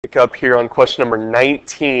Pick up here on question number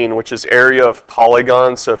 19, which is area of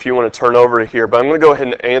polygons. So if you want to turn over to here, but I'm going to go ahead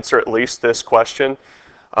and answer at least this question.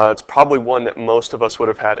 It's probably one that most of us would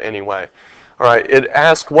have had anyway. All right, it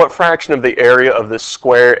asks what fraction of the area of this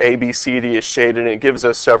square ABCD is shaded, and it gives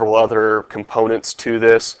us several other components to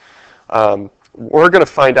this. We're going to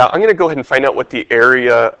find out, I'm going to go ahead and find out what the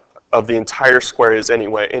area of the entire square is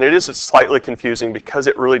anyway. And it is slightly confusing because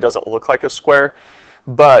it really doesn't look like a square.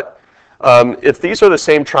 But if these are the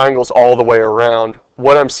same triangles all the way around,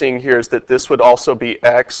 what I'm seeing here is that this would also be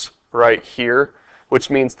x right here,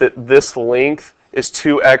 which means that this length is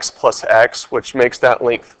 2x plus x, which makes that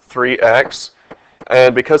length 3x.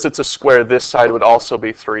 And because it's a square, this side would also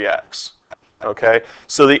be 3x. Okay,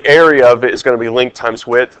 so the area of it is going to be length times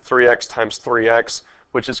width, 3x times 3x,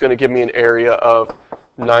 which is going to give me an area of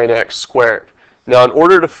 9x squared. Now, in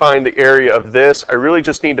order to find the area of this, I really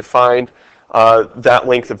just need to find that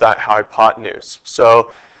length of that hypotenuse.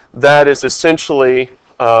 So that is essentially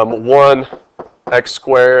 1x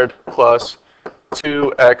squared plus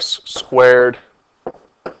 2x squared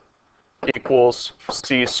equals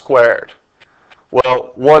c squared.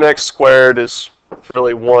 Well, 1x squared is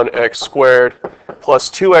really 1x squared, plus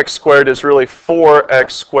 2x squared is really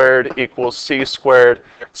 4x squared equals c squared.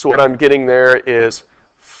 So what I'm getting there is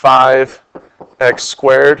 5x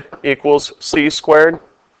squared equals c squared.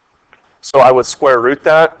 So I would square root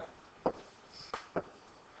that,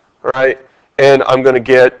 right? And I'm going to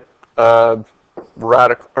get square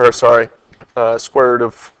root of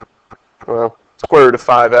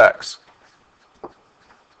 5x.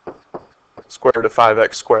 Square root of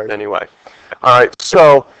 5x squared anyway. All right,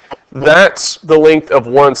 so that's the length of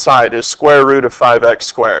one side is square root of 5x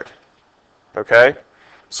squared. Okay?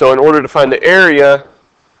 So in order to find the area,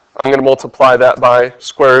 I'm going to multiply that by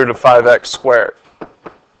square root of 5x squared.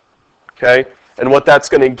 Okay? And what that's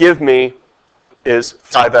going to give me is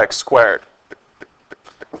 5x squared.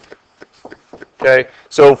 Okay?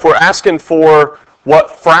 So if we're asking for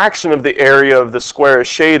what fraction of the area of the square is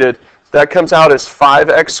shaded, that comes out as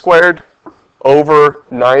 5x squared over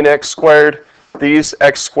 9x squared. These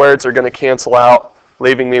x squareds are going to cancel out,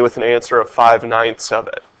 leaving me with an answer of 5/9 of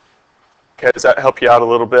it. Okay, does that help you out a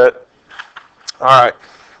little bit? All right,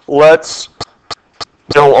 let's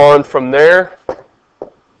go on from there.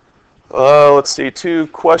 Let's see,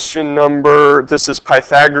 question number, this is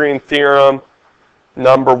Pythagorean theorem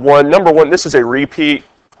number one. Number one, this is a repeat,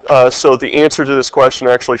 so the answer to this question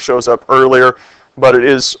actually shows up earlier, but it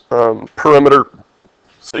is perimeter.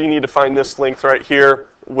 So you need to find this length right here,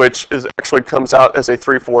 which is actually comes out as a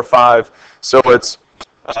 3, 4, 5. So it's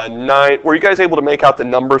 9. Were you guys able to make out the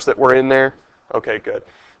numbers that were in there? Okay, good.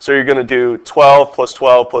 So you're going to do 12 plus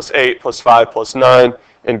 12 plus 8 plus 5 plus 9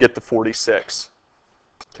 and get the 46.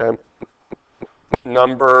 Okay.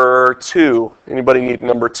 Number 2. Anybody need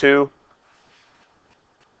number 2?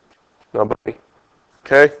 Nobody.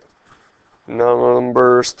 Okay.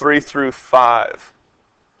 Numbers 3 through 5.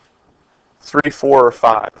 3, 4, or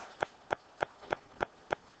 5.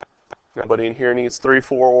 Nobody in here needs 3,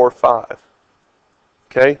 4, or 5.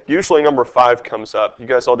 Okay, usually number 5 comes up. You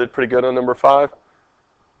guys all did pretty good on number 5?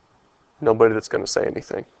 Nobody that's going to say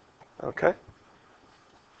anything. Okay.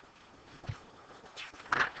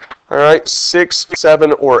 All right, 6,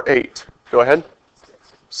 7, or 8. Go ahead.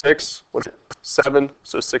 6, what's it? 7,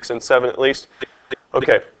 so 6 and 7 at least.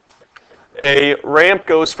 Okay. A ramp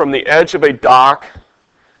goes from the edge of a dock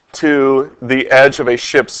to the edge of a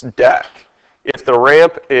ship's deck. If the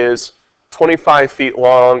ramp is 25 feet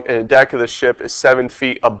long and the deck of the ship is 7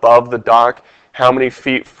 feet above the dock, how many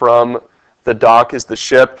feet from the dock is the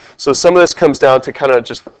ship? So some of this comes down to kind of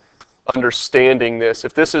just understanding this.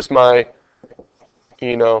 If this is my,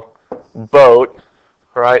 boat,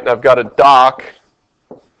 all right, and I've got a dock,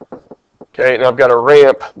 okay, and I've got a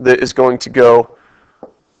ramp that is going to go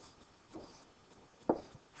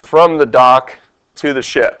from the dock to the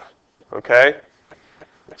ship, okay?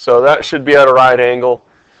 So that should be at a right angle.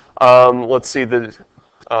 Let's see,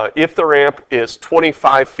 if the ramp is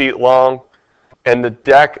 25 feet long and the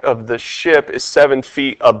deck of the ship is 7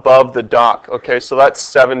 feet above the dock, okay, so that's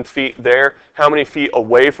 7 feet there. How many feet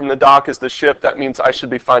away from the dock is the ship? That means I should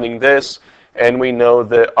be finding this, and we know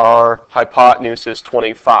that our hypotenuse is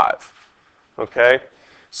 25, okay?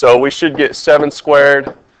 So we should get 7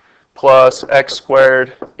 squared plus x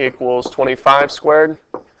squared equals 25 squared.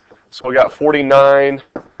 So we got 49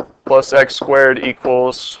 plus x squared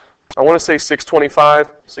equals, I want to say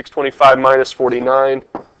 625. 625 minus 49.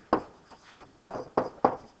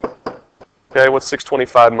 Okay, what's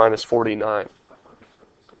 625 minus 49?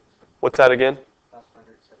 What's that again?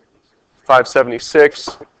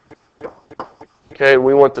 576. Okay,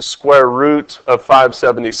 we want the square root of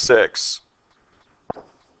 576.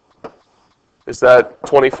 Is that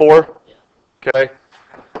 24? Okay,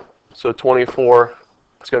 so 24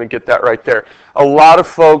 is going to get that right there. A lot of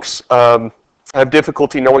folks have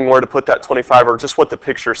difficulty knowing where to put that 25 or just what the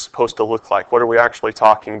picture is supposed to look like. What are we actually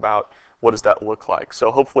talking about? What does that look like?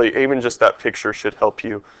 So hopefully even just that picture should help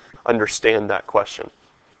you understand that question.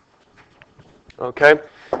 Okay,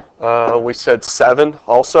 we said 7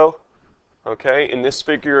 also. Okay, in this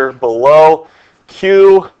figure below,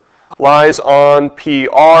 Q lies on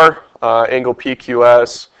PR, angle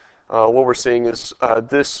PQS. What we're seeing is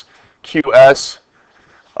this QS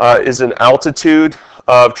is an altitude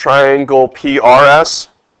of triangle PRS.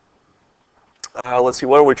 Let's see,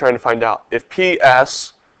 what are we trying to find out? If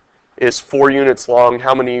PS is 4 units long,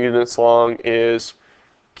 how many units long is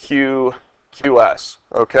QS?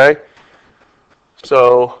 Okay,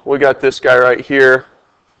 so we got this guy right here.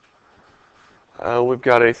 We've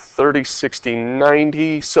got a 30, 60,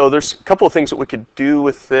 90. So there's a couple of things that we could do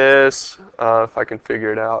with this, if I can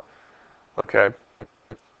figure it out. Okay.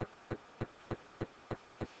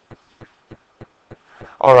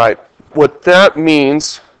 All right. What that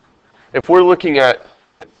means, if we're looking at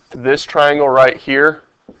this triangle right here,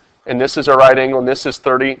 and this is a right angle, and this is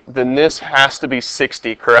 30, then this has to be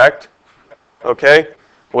 60, correct? Okay?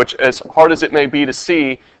 Which, as hard as it may be to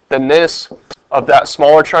see, then this of that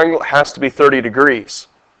smaller triangle has to be 30 degrees.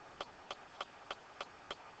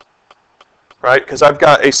 Right? Because I've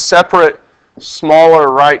got a separate,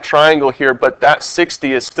 smaller right triangle here, but that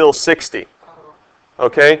 60 is still 60.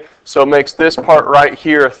 Okay? So it makes this part right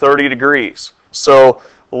here 30 degrees. So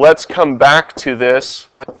let's come back to this.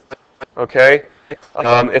 Okay?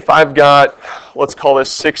 If I've got, let's call this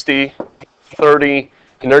 60, 30,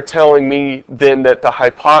 and they're telling me then that the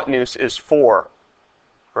hypotenuse is 4,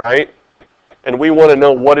 right? And we want to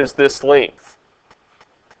know what is this length.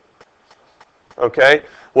 Okay?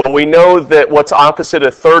 Well, we know that what's opposite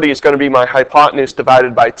of 30 is going to be my hypotenuse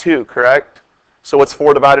divided by 2, correct? So what's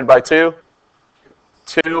 4 divided by 2?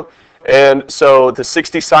 2. And so the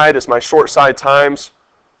 60 side is my short side times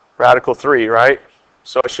radical 3, right?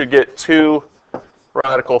 So I should get 2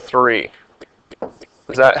 radical 3.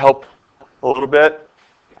 Does that help a little bit?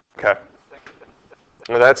 Okay.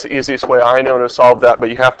 Well, that's the easiest way I know to solve that, but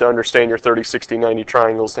you have to understand your 30, 60, 90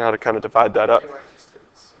 triangles and how to kind of divide that up.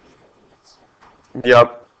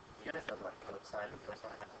 Yep.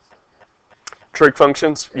 Trig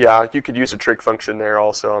functions? Yeah, you could use a trig function there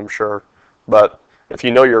also, I'm sure. But if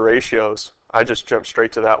you know your ratios, I just jump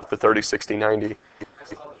straight to that with the 30, 60, 90.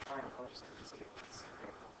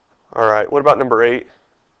 All right, what about number 8?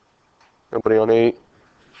 Nobody on 8?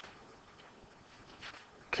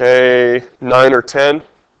 Okay, 9 or 10?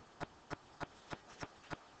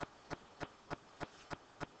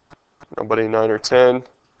 Nobody 9 or 10?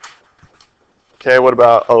 Okay, what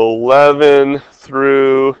about 11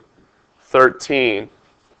 through 13?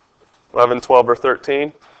 11, 12, or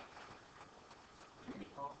 13?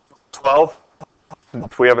 12?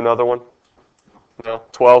 If we have another one? No,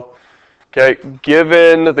 12. Okay,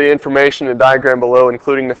 given the information in the diagram below,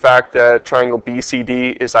 including the fact that triangle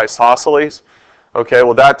BCD is isosceles, okay,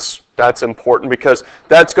 well that's important because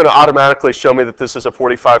that's going to automatically show me that this is a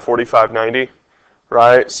 45, 45, 90,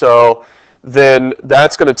 right? So then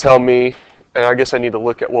that's going to tell me, and I guess I need to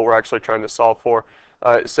look at what we're actually trying to solve for.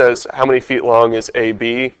 It says how many feet long is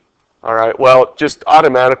AB? All right, well, just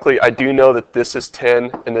automatically I do know that this is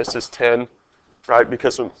 10 and this is 10, right,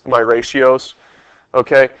 because of my ratios,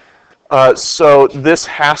 okay? So this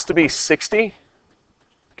has to be 60,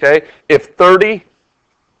 okay? If 30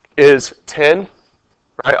 is 10,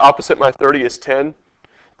 right, opposite my 30 is 10,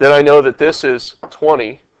 then I know that this is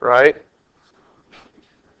 20, right?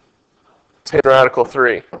 10 radical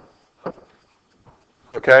 3.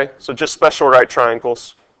 Okay, so just special right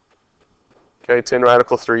triangles. Okay, 10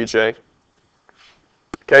 radical 3J.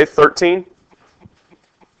 Okay, 13.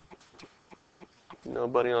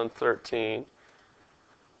 Nobody on 13.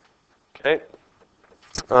 Okay.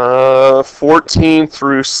 14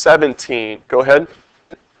 through 17. Go ahead.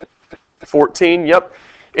 14, yep.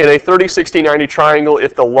 In a 30, 60, 90 triangle,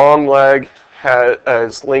 if the long leg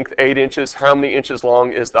has length 8 inches, how many inches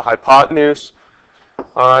long is the hypotenuse?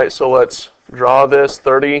 All right, so let's draw this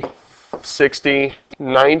 30, 60,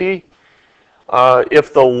 90.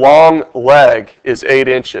 If the long leg is 8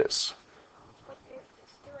 inches.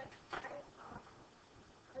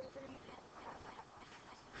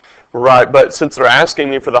 Right, but since they're asking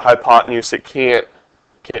me for the hypotenuse, it can't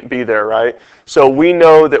be there, right? So we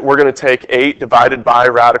know that we're going to take 8 divided by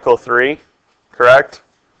radical 3, correct?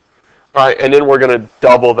 Right, and then we're going to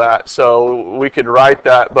double that. So we could write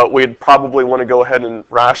that, but we'd probably want to go ahead and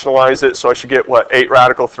rationalize it. So I should get, what, 8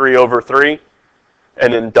 radical 3 over 3,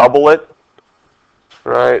 and then double it.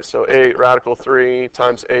 Right, so 8 radical 3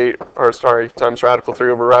 times 8, or sorry, times radical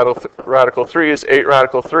 3 over radical 3 is 8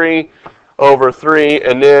 radical 3 over 3.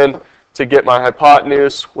 And then to get my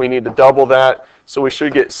hypotenuse, we need to double that. So we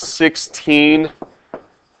should get 16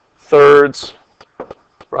 thirds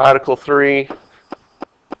radical 3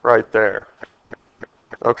 right there.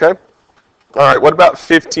 Okay? All right, what about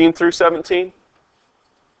 15 through 17?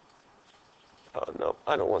 Oh, no,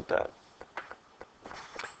 I don't want that.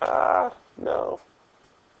 No.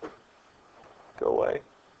 Go away.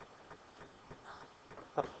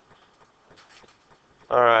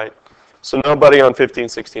 All right, so nobody on 15,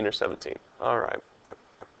 16, or 17. All right.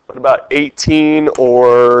 What about 18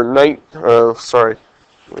 or 19? Sorry.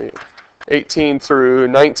 18 through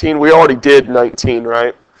 19. We already did 19,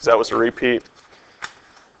 right? Because that was a repeat.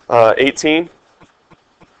 18.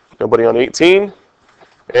 Nobody on 18.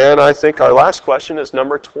 And I think our last question is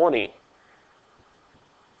number 20.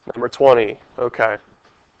 Number 20. Okay.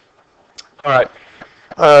 All right.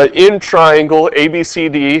 In triangle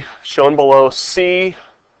ABCD, shown below, C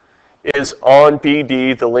is on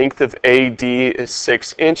BD. The length of AD is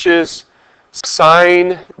 6 inches.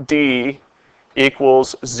 Sine D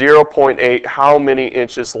equals 0.8. How many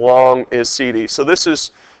inches long is CD? So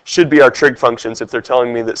this should be our trig functions if they're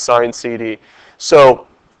telling me that sine CD. So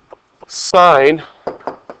sine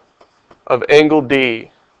of angle D.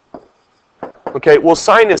 Okay, well,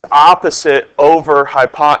 sine is opposite over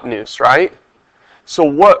hypotenuse, right? So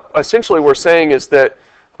what essentially we're saying is that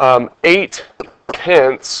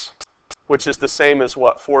 8/10, which is the same as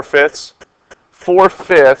what, 4/5?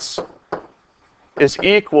 4/5 is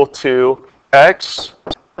equal to x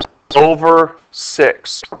over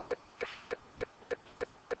 6,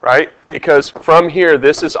 right? Because from here,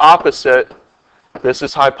 this is opposite, this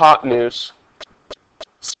is hypotenuse.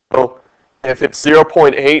 So if it's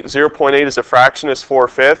 0.8, 0.8 is a fraction, is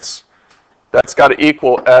 4/5. That's got to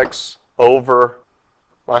equal x over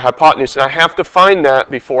my hypotenuse. And I have to find that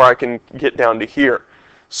before I can get down to here.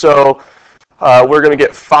 So we're going to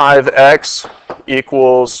get 5x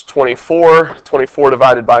equals 24. 24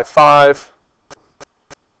 divided by 5.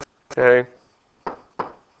 Okay.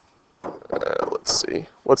 Let's see.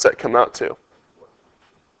 What's that come out to?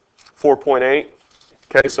 4.8.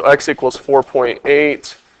 Okay, so x equals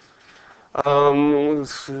 4.8.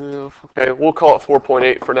 Okay, we'll call it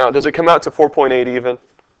 4.8 for now. Does it come out to 4.8 even?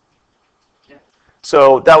 Yeah.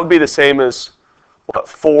 So that would be the same as, what,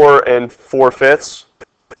 4 and 4/5,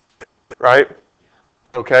 right?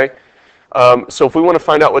 Okay. So if we want to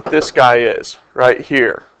find out what this guy is, right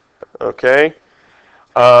here, okay?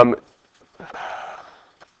 All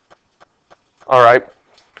right.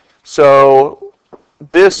 So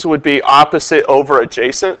this would be opposite over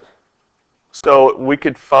adjacent. So we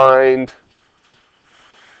could find,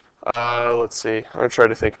 let's see, I'm going to try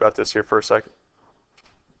to think about this here for a second.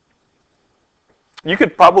 You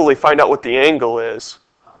could probably find out what the angle is,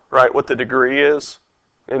 right, what the degree is,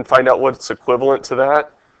 and find out what's equivalent to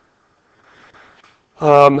that.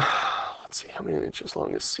 Let's see, how many inches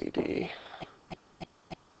long is CD?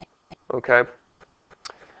 Okay.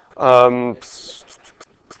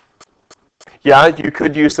 Yeah, you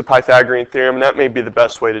could use the Pythagorean theorem, and that may be the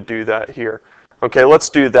best way to do that here. Okay, let's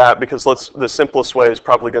do that because the simplest way is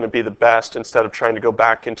probably going to be the best instead of trying to go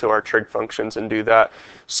back into our trig functions and do that.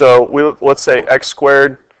 So let's say x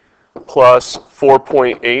squared plus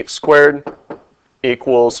 4.8 squared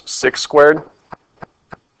equals 6 squared.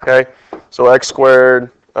 Okay, so x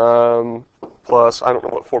squared plus, I don't know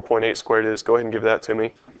what 4.8 squared is. Go ahead and give that to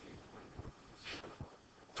me.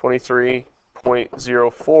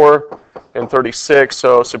 23.04 and 36.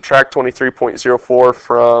 So subtract 23.04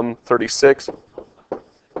 from 36.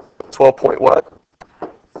 12 point what?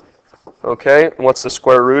 Okay, and what's the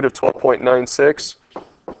square root of 12.96?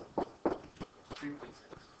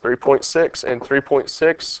 3.6, and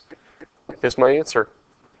 3.6 is my answer.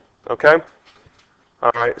 Okay?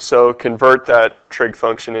 All right, so convert that trig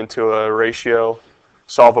function into a ratio,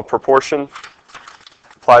 solve a proportion,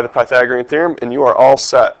 apply the Pythagorean theorem, and you are all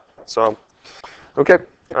set. So, okay,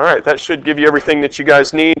 all right, that should give you everything that you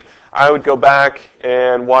guys need. I would go back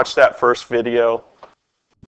and watch that first video